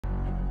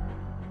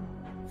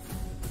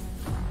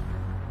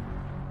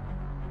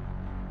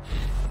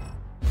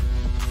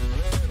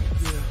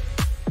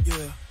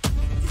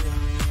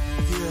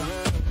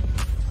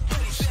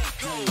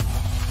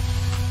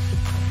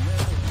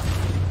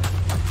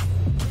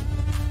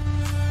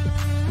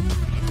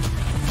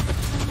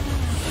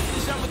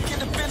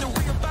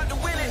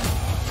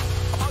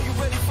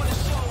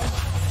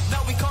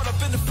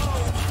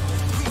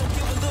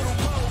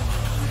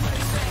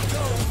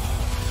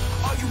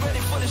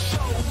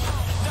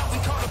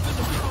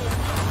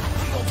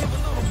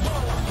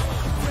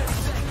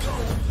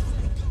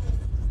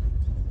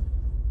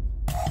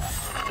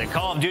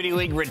Call of Duty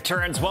League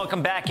returns.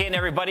 Welcome back in,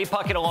 everybody.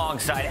 Puckett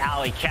alongside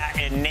Alley Cat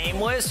and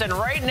Nameless. And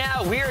right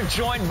now, we are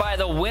joined by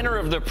the winner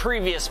of the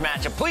previous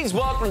matchup. Please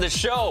welcome to the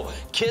show,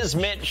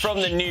 KiSMET from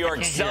the New York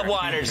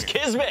Subliners.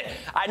 KiSMET,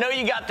 I know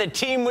you got the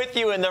team with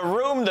you in the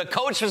room. The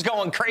coach was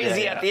going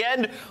crazy at the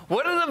end.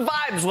 What are the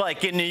vibes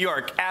like in New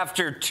York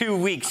after 2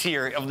 weeks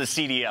here of the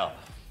CDL?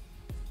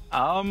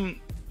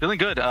 Feeling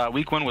good.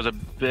 Week 1 was a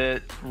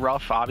bit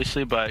rough,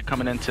 obviously, but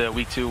coming into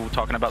week 2,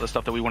 talking about the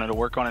stuff that we wanted to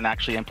work on and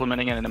actually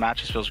implementing it in the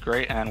matches feels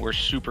great, and we're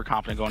super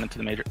confident going into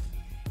the major.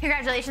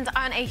 Congratulations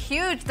on a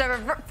huge,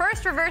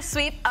 first reverse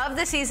sweep of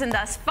the season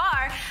thus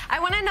far. I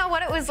want to know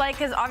what it was like,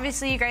 because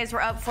obviously you guys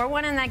were up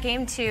 4-1 in that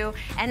game too,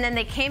 and then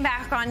they came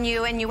back on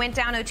you and you went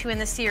down 0-2 in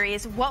the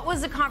series. What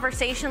was the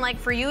conversation like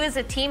for you as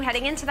a team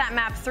heading into that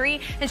map 3,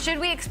 and should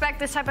we expect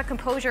this type of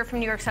composure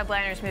from New York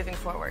Subliners moving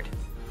forward?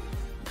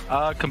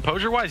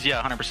 Composure-wise,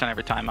 yeah, 100%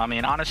 every time. I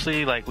mean,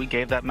 honestly, like, we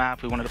gave that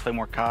map. We wanted to play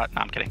more COT.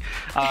 No, I'm kidding.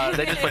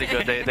 They just played it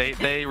good.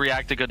 They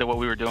reacted good to what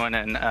we were doing,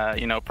 and,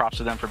 you know, props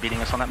to them for beating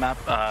us on that map.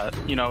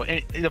 You know,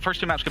 the first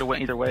 2 maps could have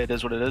went either way. It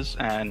is what it is.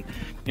 And,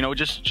 you know,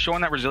 just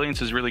showing that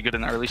resilience is really good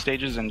in the early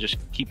stages, and just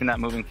keeping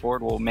that moving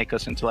forward will make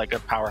us into, like, a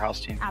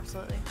powerhouse team.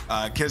 Absolutely.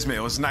 KiSMET,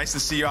 it was nice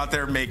to see you out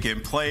there making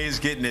plays,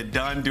 getting it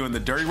done, doing the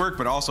dirty work,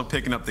 but also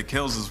picking up the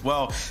kills as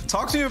well.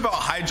 Talk to me about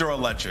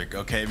hydroelectric,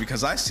 okay?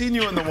 Because I've seen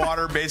you in the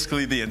water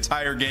basically the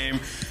entire game.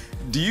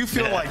 Do you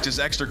feel like just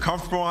extra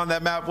comfortable on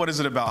that map? What is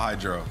it about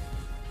hydro?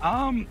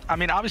 I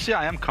mean, obviously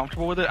I am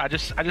comfortable with it. I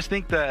just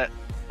think that,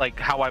 like,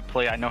 how I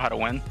play, I know how to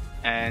win,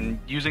 and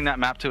using that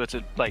map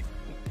to like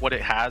what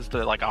it has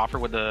to like offer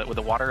with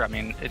the water. I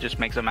mean, it just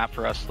makes a map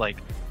for us, like,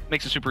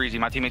 makes it super easy.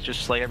 My teammates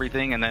just slay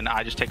everything, and then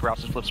I just take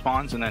routes and flip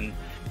spawns, and then,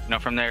 you know,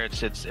 from there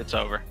it's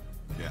over.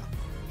 Yeah.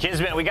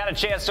 KiSMET, we got a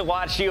chance to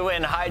watch you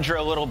in Hydra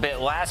a little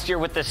bit last year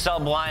with the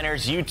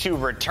Subliners. You two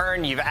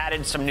return. You've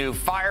added some new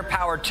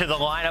firepower to the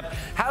lineup.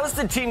 How's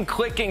the team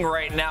clicking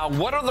right now?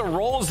 What are the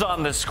roles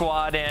on the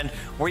squad? And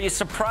were you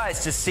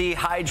surprised to see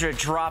Hydra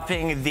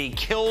dropping the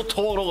kill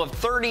total of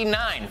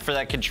 39 for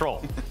that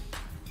control?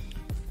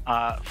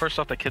 First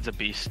off, the kid's a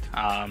beast.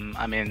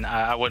 I mean,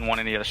 I wouldn't want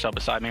any other sub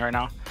beside me right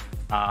now.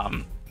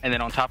 And then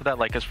on top of that,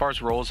 like, as far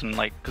as roles and,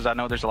 like, because I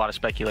know there's a lot of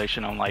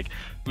speculation on, like,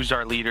 who's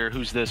our leader,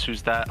 who's this,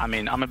 who's that. I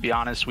mean, I'm going to be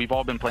honest, we've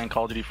all been playing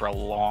Call of Duty for a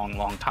long,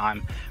 long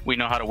time. We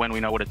know how to win. We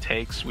know what it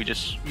takes. We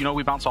just, you know,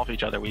 we bounce off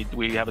each other.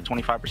 We have a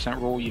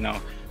 25% rule, you know.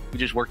 We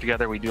just work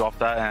together. We do off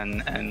that,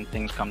 and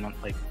things come,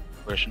 like,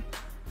 fruition.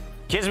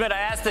 KiSMET, I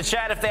asked the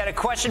chat if they had a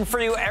question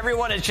for you.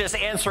 Everyone is just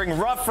answering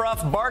ruff,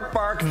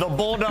 bark, the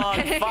Bulldog.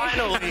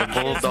 Finally, the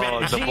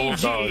Bulldog,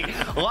 KiSMET,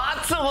 GG.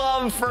 Lots of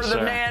love for the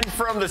man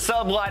from the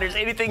Subliners.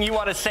 Anything you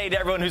want to say to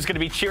everyone who's going to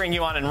be cheering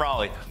you on in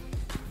Raleigh?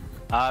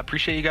 I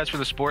appreciate you guys for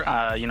the support.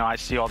 You know, I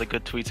see all the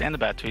good tweets and the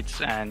bad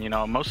tweets, and, you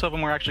know, most of them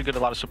were actually good, a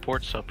lot of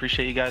support, so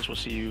appreciate you guys. We'll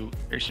see you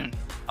very soon.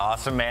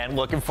 Awesome, man.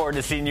 Looking forward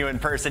to seeing you in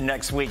person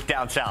next week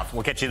down south.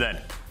 We'll catch you then.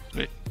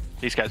 Sweet.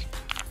 Peace, guys.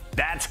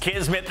 That's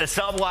KiSMET. The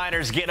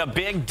Subliners get a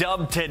big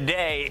dub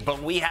today,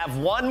 but we have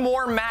one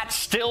more match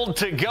still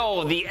to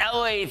go. The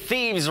LA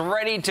Thieves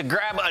ready to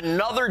grab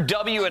another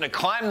W and to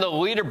climb the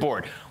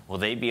leaderboard. Will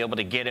they be able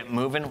to get it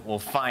moving? We'll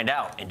find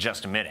out in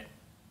just a minute.